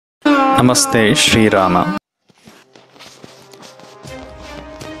Namaste Sri Rama.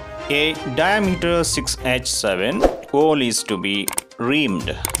 A diameter 6H7 hole is to be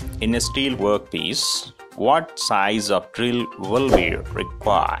reamed in a steel workpiece. What size of drill will be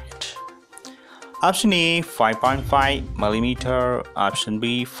required? Option A 5.5 mm, option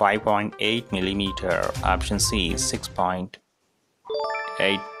B 5.8 mm, option C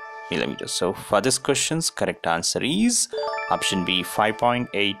 6.8 mm. So for this question's correct answer is option B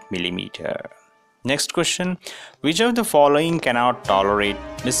 5.8 mm. Next question, which of the following cannot tolerate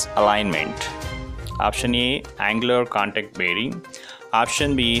misalignment? Option A angular contact bearing,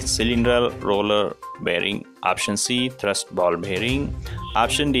 option B cylindrical roller bearing, option C thrust ball bearing,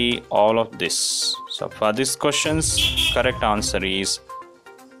 option D all of this. So for this question's correct answer is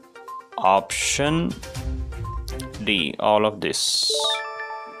option D, all of this.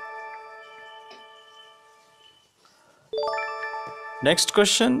 Next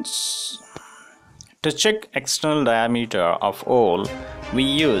questions. To check external diameter of hole, we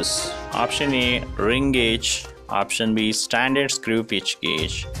use option A ring gauge, option B standard screw pitch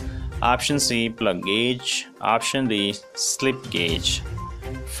gauge, option C plug gauge, option D slip gauge.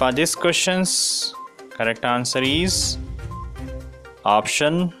 For this question's correct answer is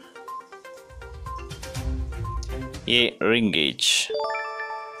option A ring gauge.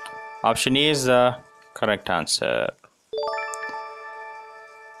 Option A is the correct answer.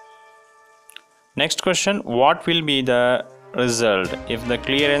 Next question, what will be the result if the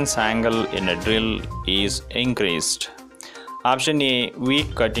clearance angle in a drill is increased? Option A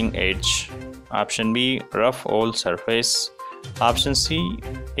weak cutting edge, option B rough hole surface, option C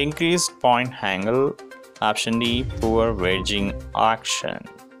increased point angle, option D poor wedging action.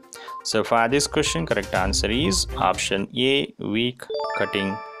 So for this question correct answer is option A weak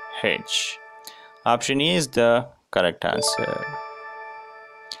cutting edge. Option A is the correct answer.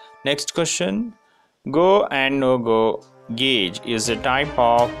 Next question, go and no go gauge is a type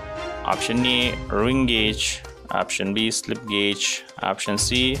of option A ring gauge, option B slip gauge, option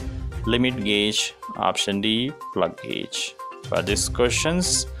C limit gauge, option D plug gauge. For this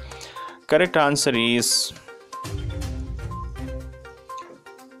question's correct answer is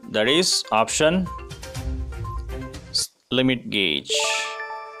that is option limit gauge.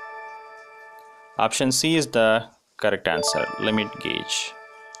 Option C is the correct answer, limit gauge.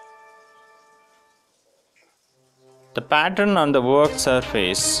 The pattern on the work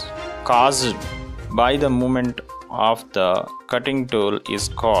surface caused by the movement of the cutting tool is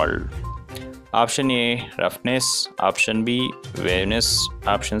called option A roughness, option B waviness,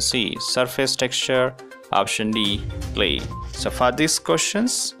 option C surface texture, option D play. So for these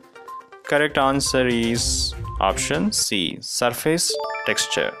questions correct answer is option C surface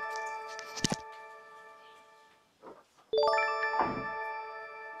texture.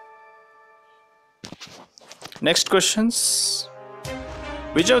 Next questions,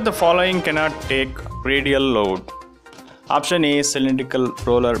 which of the following cannot take radial load? Option A cylindrical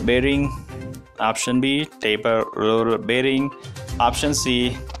roller bearing, option B taper roller bearing, option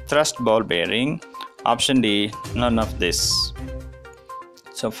C thrust ball bearing, option D none of this.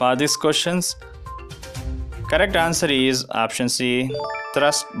 So for these questions correct answer is option C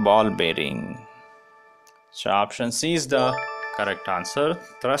thrust ball bearing. So option C is the correct answer,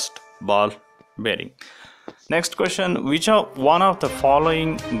 thrust ball bearing. Next question, which of one of the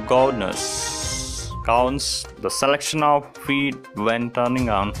following governs the selection of feed when turning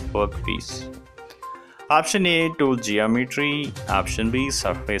on workpiece? Option A tool geometry, option B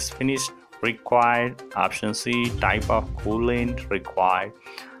surface finish required, option C type of coolant required,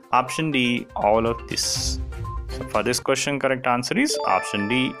 option D all of this. So for this question correct answer is option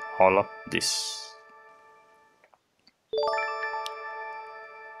D all of this.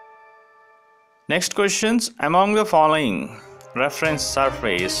 Next questions, among the following reference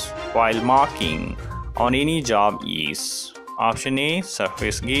surface while marking on any job is option A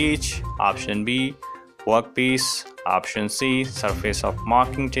surface gauge, option B workpiece, option C surface of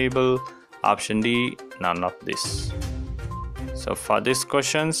marking table, option D none of this. So for these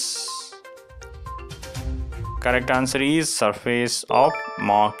questions correct answer is surface of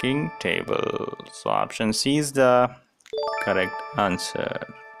marking table. So option C is the correct answer.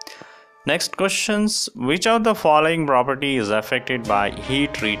 Next questions, which of the following property is affected by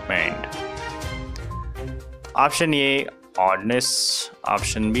heat treatment? Option A hardness,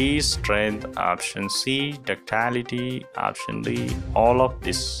 option B strength, option C ductility, option D all of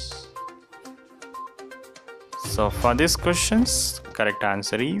this. So for these questions correct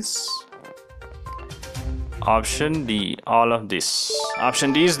answer is option D all of this.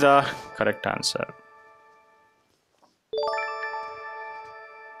 Option D is the correct answer.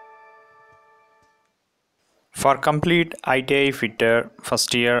 For complete ITI Fitter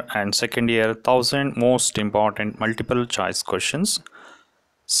first year and second year 1000 most important multiple choice questions,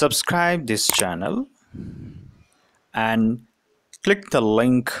 subscribe this channel and click the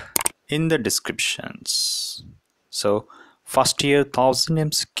link in the descriptions. So first year 1000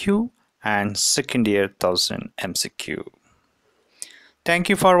 MCQ and second year 1000 MCQ. Thank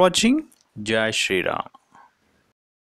you for watching. Jai Shri Ram.